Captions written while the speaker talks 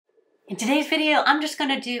In today's video, I'm just going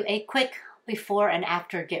to do a quick before and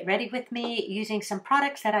after get ready with me using some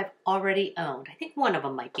products that I've already owned. I think one of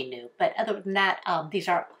them might be new, but other than that, these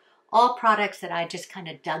are all products that I just kind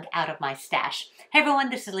of dug out of my stash. Hey everyone,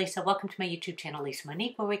 this is Lisa. Welcome to my YouTube channel, Lisa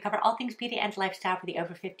Monique, where we cover all things beauty and lifestyle for the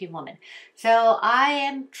over 50 woman. So I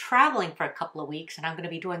am traveling for a couple of weeks and I'm going to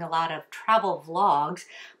be doing a lot of travel vlogs,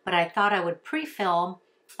 but I thought I would pre-film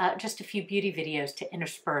just a few beauty videos to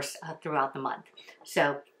intersperse throughout the month.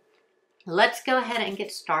 So let's go ahead and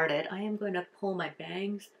get started. I am going to pull my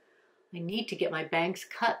bangs. I need to get my bangs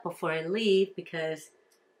cut before I leave because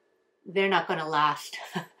they're not going to last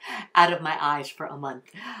out of my eyes for a month.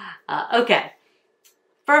 Okay,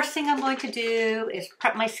 first thing I'm going to do is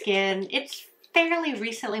prep my skin. It's fairly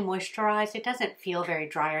recently moisturized. It doesn't feel very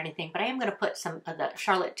dry or anything, but I am going to put some of the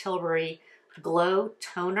Charlotte Tilbury Glow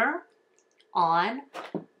Toner on.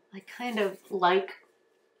 I kind of like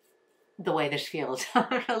the way this feels.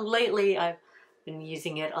 Lately I've been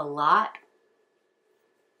using it a lot.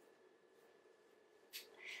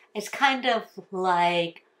 It's kind of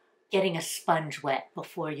like getting a sponge wet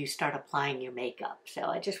before you start applying your makeup. So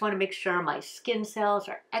I just want to make sure my skin cells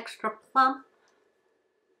are extra plump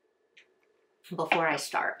before I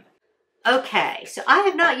start. Okay, so I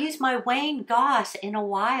have not used my Wayne Goss in a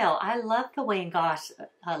while. I love the Wayne Goss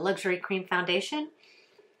Luxury Cream Foundation.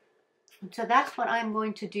 So that's what I'm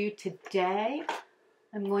going to do today.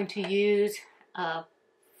 I'm going to use a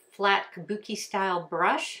flat kabuki style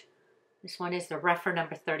brush. This one is the Refer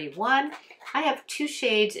number 31. I have two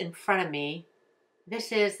shades in front of me.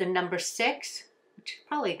 This is the number 6, which is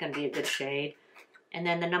probably going to be a good shade. And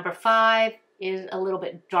then the number 5 is a little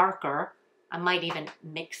bit darker. I might even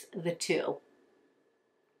mix the two.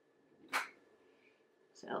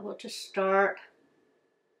 So we'll just start.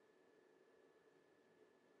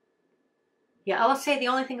 Yeah, I will say the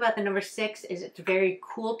only thing about the number 6 is it's very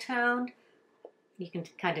cool toned. You can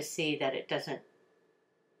kind of see that it doesn't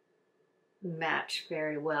match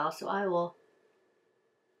very well. So I will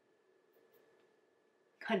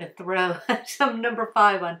kind of throw some number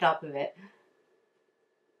 5 on top of it.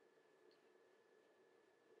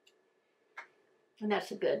 And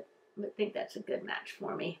that's a good, I think that's a good match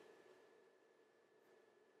for me.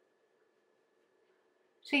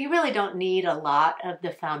 So you really don't need a lot of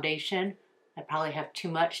the foundation. I probably have too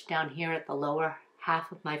much down here at the lower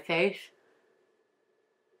half of my face.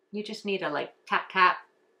 You just need to like tap tap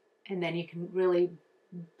and then you can really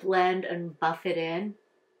blend and buff it in.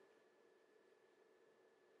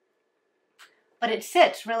 But it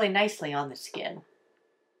sits really nicely on the skin.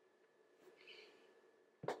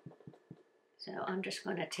 So I'm just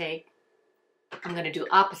going to take, I'm going to do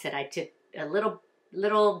opposite. I took a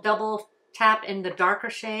little double tap in the darker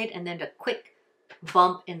shade and then a quick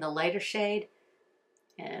bump in the lighter shade,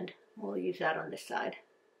 and we'll use that on this side.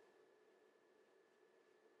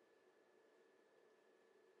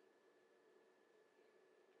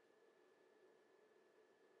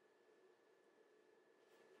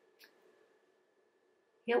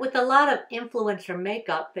 Yeah, with a lot of influencer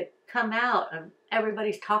makeup that come out and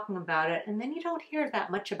everybody's talking about it, and then you don't hear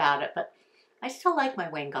that much about it, but I still like my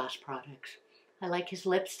Wayne Goss products. I like his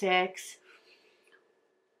lipsticks.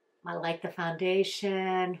 I like the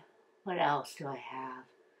foundation. What else do I have?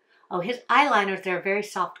 Oh, his eyeliners, they're very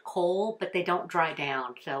soft kohl, but they don't dry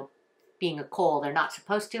down. So being a kohl, they're not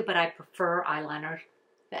supposed to, but I prefer eyeliners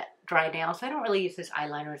that dry down. So I don't really use his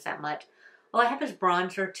eyeliners that much. Oh, I have his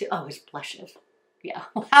bronzer too. Oh, his blushes. Yeah,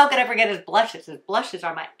 how could I forget his blushes? His blushes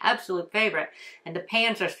are my absolute favorite. And the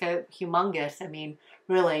pans are so humongous. I mean,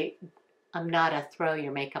 really, I'm not a throw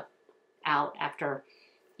your makeup out after,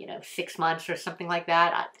 6 months or something like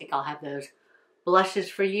that. I think I'll have those blushes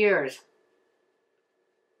for years.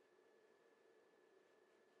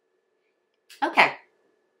 Okay,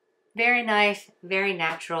 very nice, very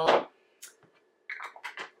natural.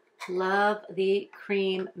 Love the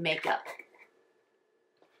cream makeup.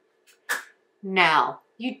 Now,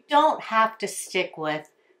 you don't have to stick with,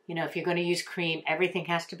 if you're going to use cream, everything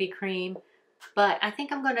has to be cream, but I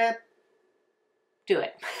think I'm going to do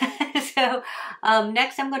it. So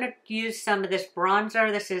next I'm going to use some of this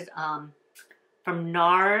bronzer. This is from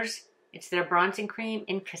NARS. It's their bronzing cream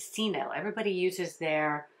in Casino. Everybody uses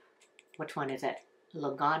their, which one is it?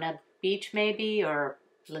 Laguna Beach maybe, or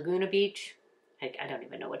Laguna Beach? I don't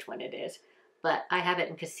even know which one it is. But I have it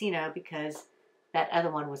in Casino because that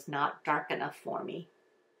other one was not dark enough for me.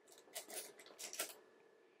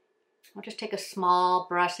 I'll just take a small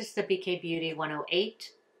brush. This is the BK Beauty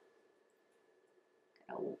 108.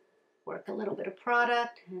 I'll work a little bit of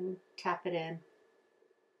product and tap it in.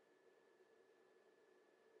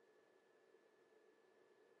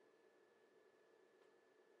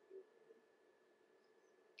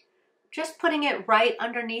 just putting it right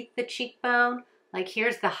underneath the cheekbone. Like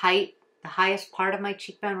here's the height, the highest part of my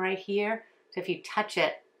cheekbone right here. So if you touch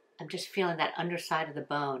it, I'm just feeling that underside of the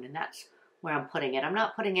bone, and that's where I'm putting it. I'm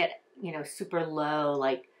not putting it, you know, super low,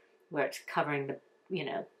 like where it's covering the, you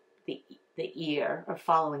know, the ear or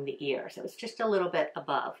following the ear. So it's just a little bit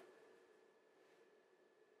above.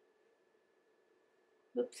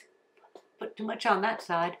 Oops, put too much on that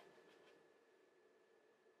side.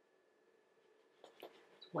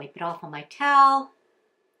 Wipe it off on my towel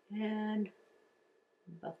and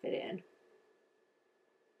buff it in.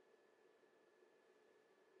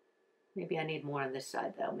 Maybe I need more on this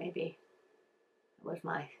side though, maybe. That was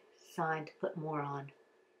my sign to put more on.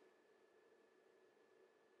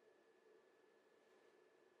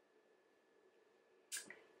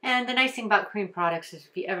 And the nice thing about cream products is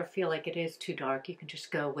if you ever feel like it is too dark, you can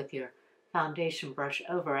just go with your foundation brush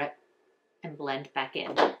over it and blend back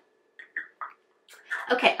in.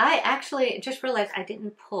 Okay, I actually just realized I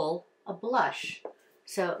didn't pull a blush.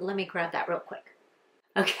 So let me grab that real quick.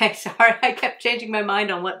 Okay, sorry, I kept changing my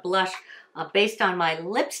mind on what blush. Based on my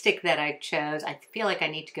lipstick that I chose, I feel like I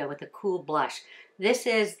need to go with a cool blush. This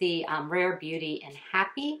is the Rare Beauty and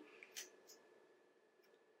Happy.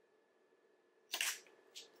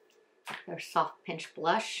 Their soft pinch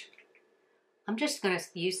blush. I'm just going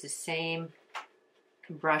to use the same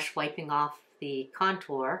brush wiping off the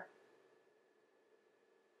contour.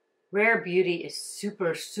 Rare Beauty is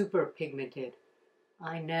super, super pigmented.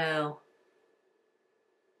 I know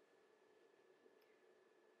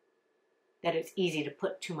that it's easy to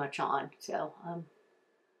put too much on. So I'm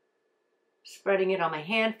spreading it on my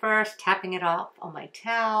hand first, tapping it off on my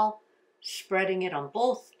towel, spreading it on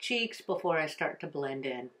both cheeks before I start to blend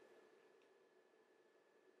in.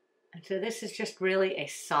 And so this is just really a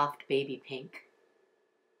soft baby pink.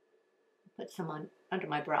 Put some on under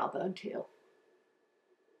my brow bone too.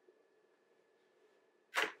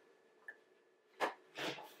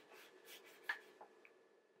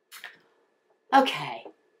 Okay,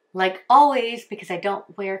 like always, because I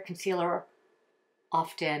don't wear concealer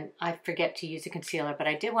often, I forget to use a concealer, but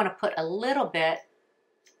I did want to put a little bit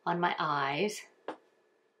on my eyes.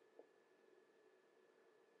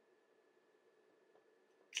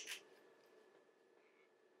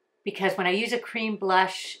 Because when I use a cream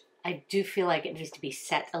blush, I do feel like it needs to be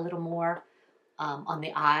set a little more on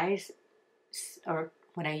the eyes. Or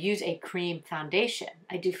when I use a cream foundation,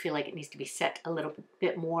 I do feel like it needs to be set a little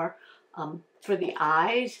bit more for the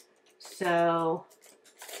eyes. So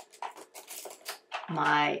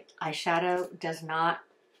my eyeshadow does not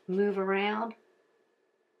move around.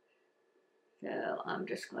 So I'm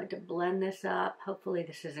just going to blend this up. Hopefully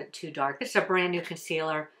this isn't too dark. This is a brand new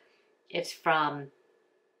concealer. It's from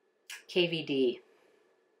KVD.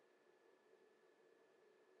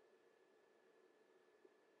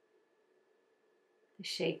 The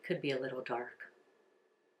shade could be a little dark.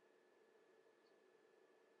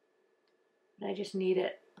 But I just need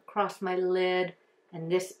it across my lid,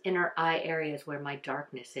 and this inner eye area is where my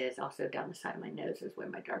darkness is. Also down the side of my nose is where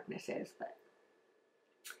my darkness is. But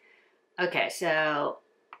okay, so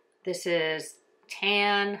this is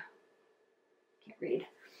tan. Can't read.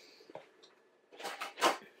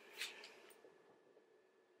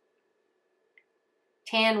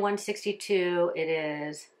 Tan 162. It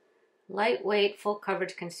is lightweight full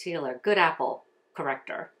coverage concealer. Good Apple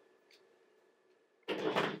corrector.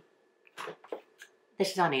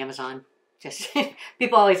 This is on Amazon. Just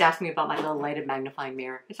people always ask me about my little lighted magnifying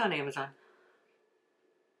mirror. It's on Amazon.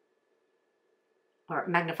 Or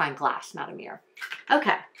magnifying glass, not a mirror.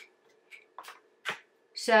 Okay.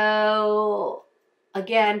 So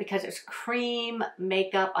again, because it's cream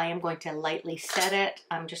makeup, I am going to lightly set it.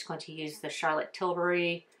 I'm just going to use the Charlotte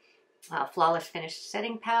Tilbury Flawless Finish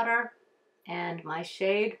Setting Powder. And my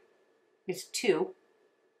shade is 2.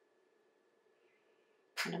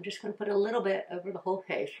 And I'm just going to put a little bit over the whole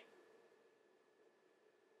face.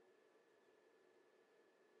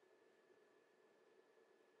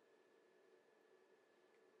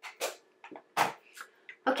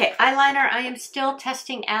 Okay, eyeliner, I am still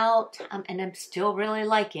testing out, and I'm still really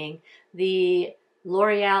liking the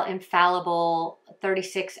L'Oreal Infallible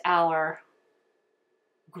 36-hour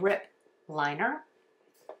grip liner.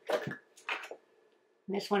 And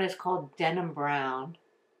this one is called Denim Brown.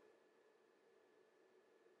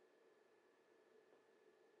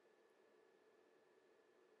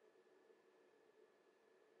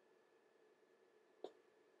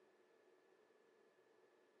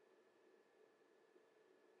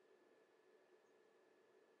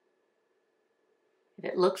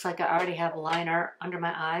 If it looks like I already have liner under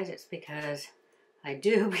my eyes, it's because I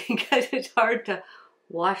do, because it's hard to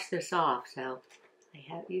wash this off. So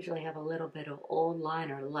I usually have a little bit of old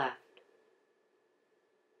liner left.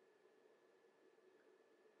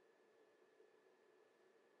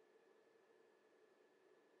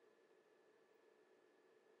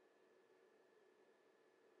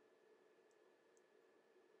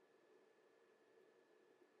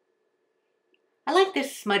 I like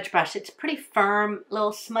this smudge brush. It's a pretty firm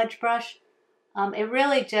little smudge brush. It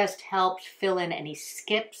really just helps fill in any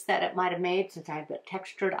skips that it might have made since I have the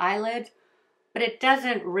textured eyelids. But it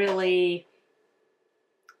doesn't really,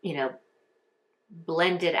 you know,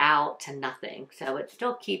 blend it out to nothing. So it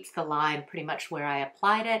still keeps the line pretty much where I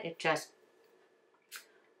applied it. It just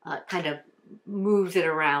kind of moves it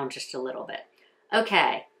around just a little bit.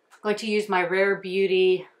 Okay, I'm going to use my Rare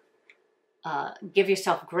Beauty Give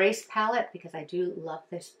Yourself Grace palette because I do love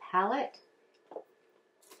this palette.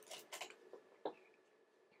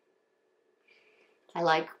 I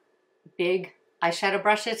like big eyeshadow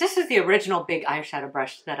brushes. This is the original big eyeshadow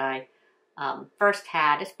brush that I first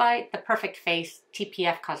had. It's by The Perfect Face,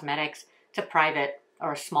 TPF Cosmetics. It's a private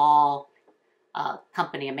or a small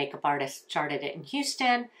company. A makeup artist started it in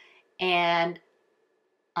Houston. And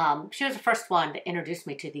she was the first one to introduce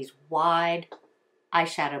me to these wide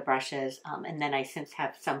eyeshadow brushes. And then I since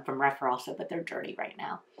have some from Refer also, but they're dirty right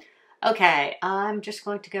now. Okay, I'm just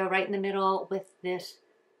going to go right in the middle with this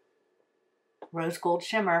rose gold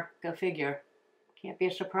shimmer. Go figure. Can't be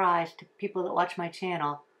a surprise to people that watch my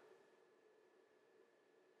channel.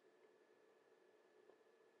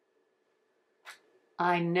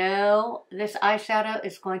 I know this eyeshadow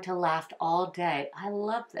is going to last all day. I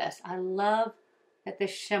love this. I love that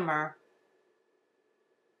this shimmer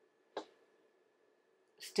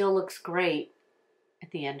still looks great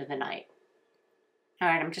at the end of the night. All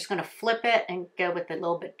right, I'm just going to flip it and go with a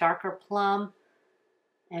little bit darker plum.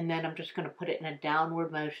 And then I'm just going to put it in a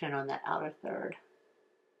downward motion on that outer third.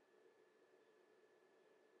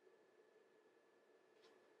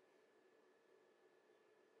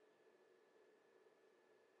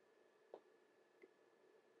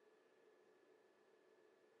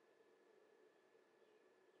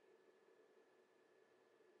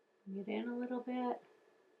 Bring it in a little bit.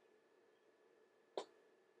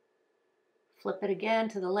 Flip it again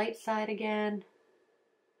to the light side again.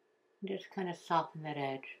 And just kind of soften that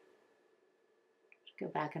edge. Just go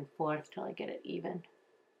back and forth till I get it even.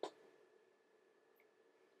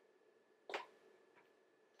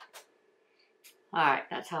 All right,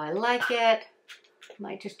 that's how I like it.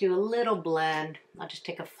 Might just do a little blend. I'll just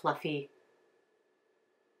take a fluffy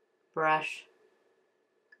brush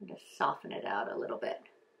and just soften it out a little bit.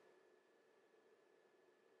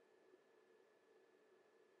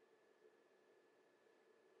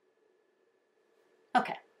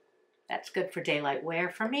 Okay, that's good for daylight wear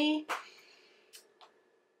for me.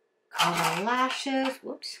 Curl my lashes.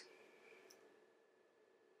 Whoops.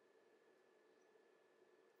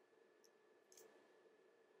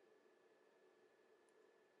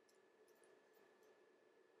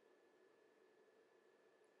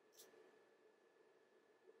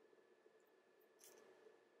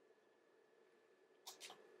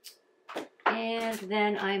 And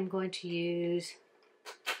then I'm going to use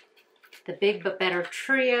the Big But Better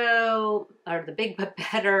Trio, or the Big But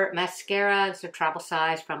Better Mascara. It's a travel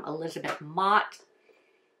size from Elizabeth Mott.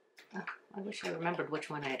 Oh, I wish I remembered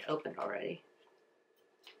which one I had opened already.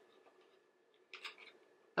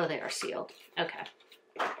 Oh, they are sealed. Okay.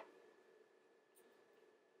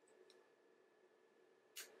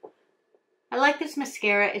 I like this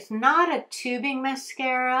mascara. It's not a tubing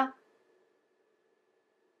mascara,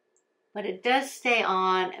 but it does stay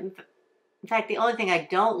on. In fact, the only thing I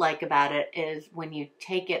don't like about it is when you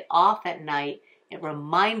take it off at night, it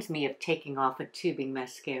reminds me of taking off a tubing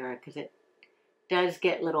mascara because it does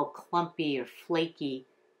get a little clumpy or flaky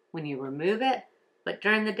when you remove it. But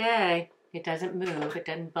during the day, it doesn't move, it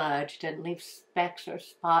doesn't budge, it doesn't leave specks or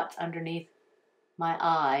spots underneath my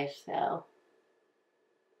eyes, so.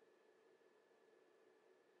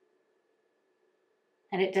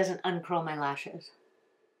 And it doesn't uncurl my lashes.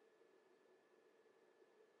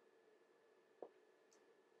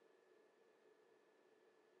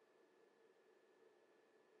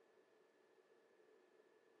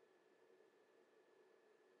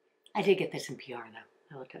 I did get this in PR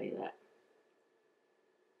though, I will tell you that.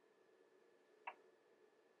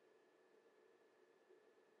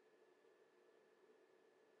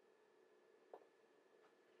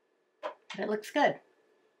 But it looks good.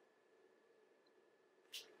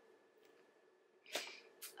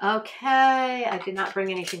 Okay, I did not bring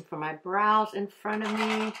anything for my brows in front of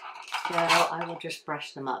me, so I will just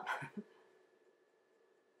brush them up.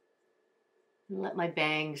 And let my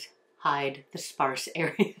bangs hide the sparse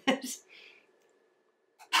areas.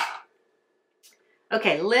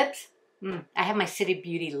 Okay, lips. I have my City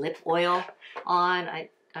Beauty lip oil on.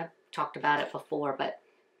 I've talked about it before, but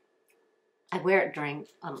I wear it during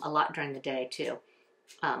a lot during the day too.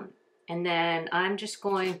 And then I'm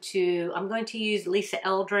going to use Lisa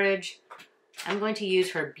Eldridge. I'm going to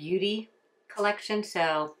use her Beauty collection.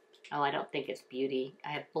 So, oh, I don't think it's Beauty. I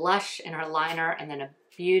have blush in her liner and then a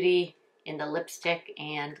Beauty in the lipstick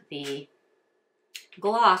and the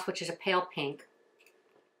gloss, which is a pale pink.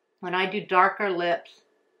 When I do darker lips,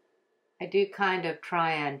 I do kind of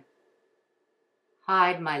try and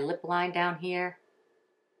hide my lip line down here.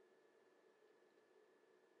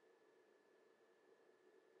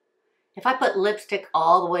 If I put lipstick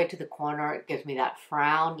all the way to the corner, it gives me that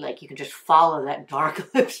frown. Like you can just follow that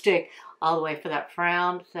dark lipstick all the way for that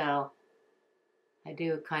frown. So I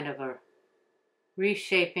do kind of a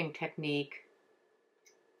reshaping technique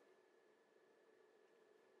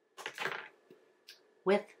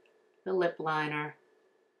with the lip liner.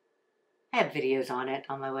 I have videos on it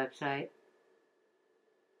on my website.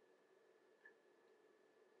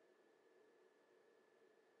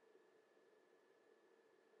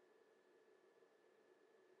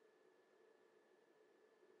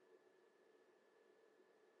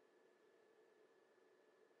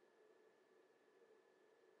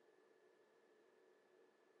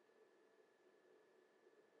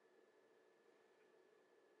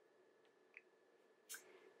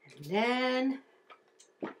 And then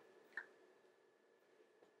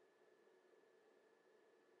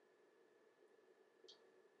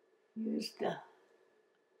use the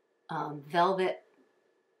Velvet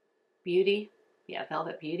Beauty. Yeah,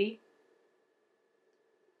 Velvet Beauty.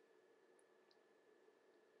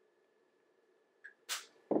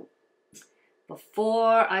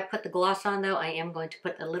 Before I put the gloss on though, I am going to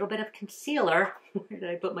put a little bit of concealer. Where did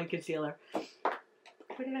I put my concealer?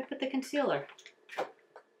 Where did I put the concealer?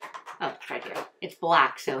 Oh, it's right here. It's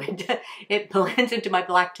black, so it blends into my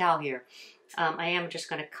black towel here. I am just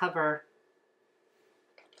going to cover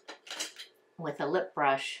with a lip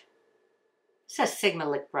brush. It's a Sigma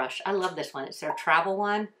lip brush. I love this one. It's their travel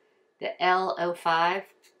one, the L05.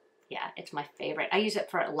 Yeah, it's my favorite. I use it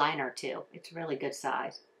for a liner too. It's a really good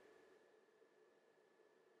size.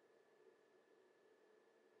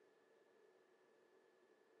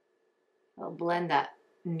 I'll blend that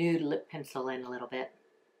nude lip pencil in a little bit.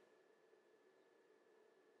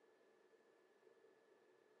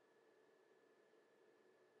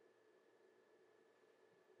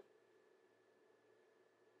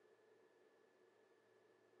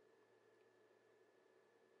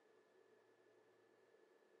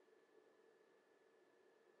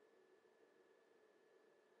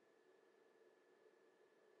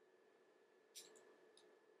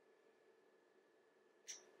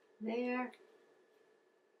 There.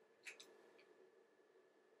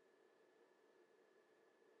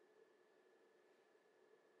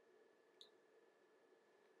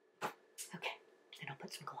 Okay, then I'll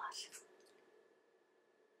put some gloss.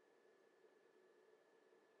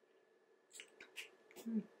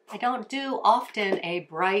 I don't do often a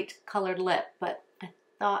bright colored lip, but I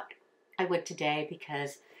thought I would today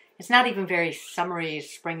because it's not even very summery,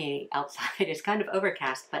 springy outside. It's kind of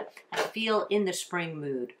overcast, but I feel in the spring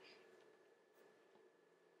mood.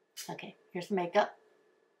 Okay, here's the makeup.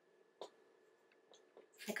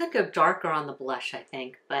 I could go darker on the blush, I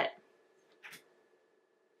think, but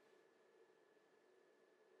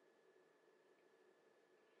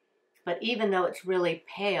even though it's really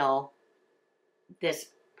pale, this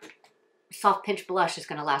soft pinch blush is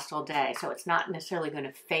going to last all day, so it's not necessarily going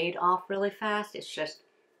to fade off really fast. It's just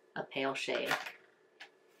a pale shade.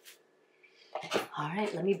 All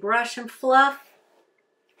right, let me brush and fluff.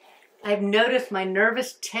 I've noticed my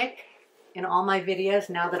nervous tick in all my videos.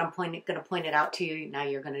 Now that I'm going to point it out to you, now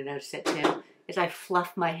you're going to notice it too, is I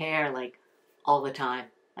fluff my hair like all the time.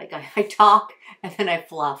 Like I talk and then I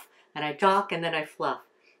fluff, and I talk and then I fluff,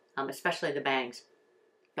 especially the bangs.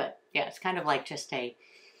 But yeah, it's kind of like just a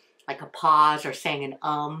pause or saying an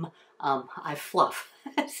I fluff.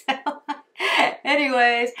 So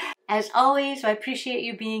anyways, as always, I appreciate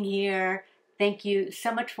you being here. Thank you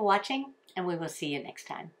so much for watching, and we will see you next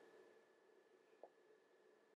time.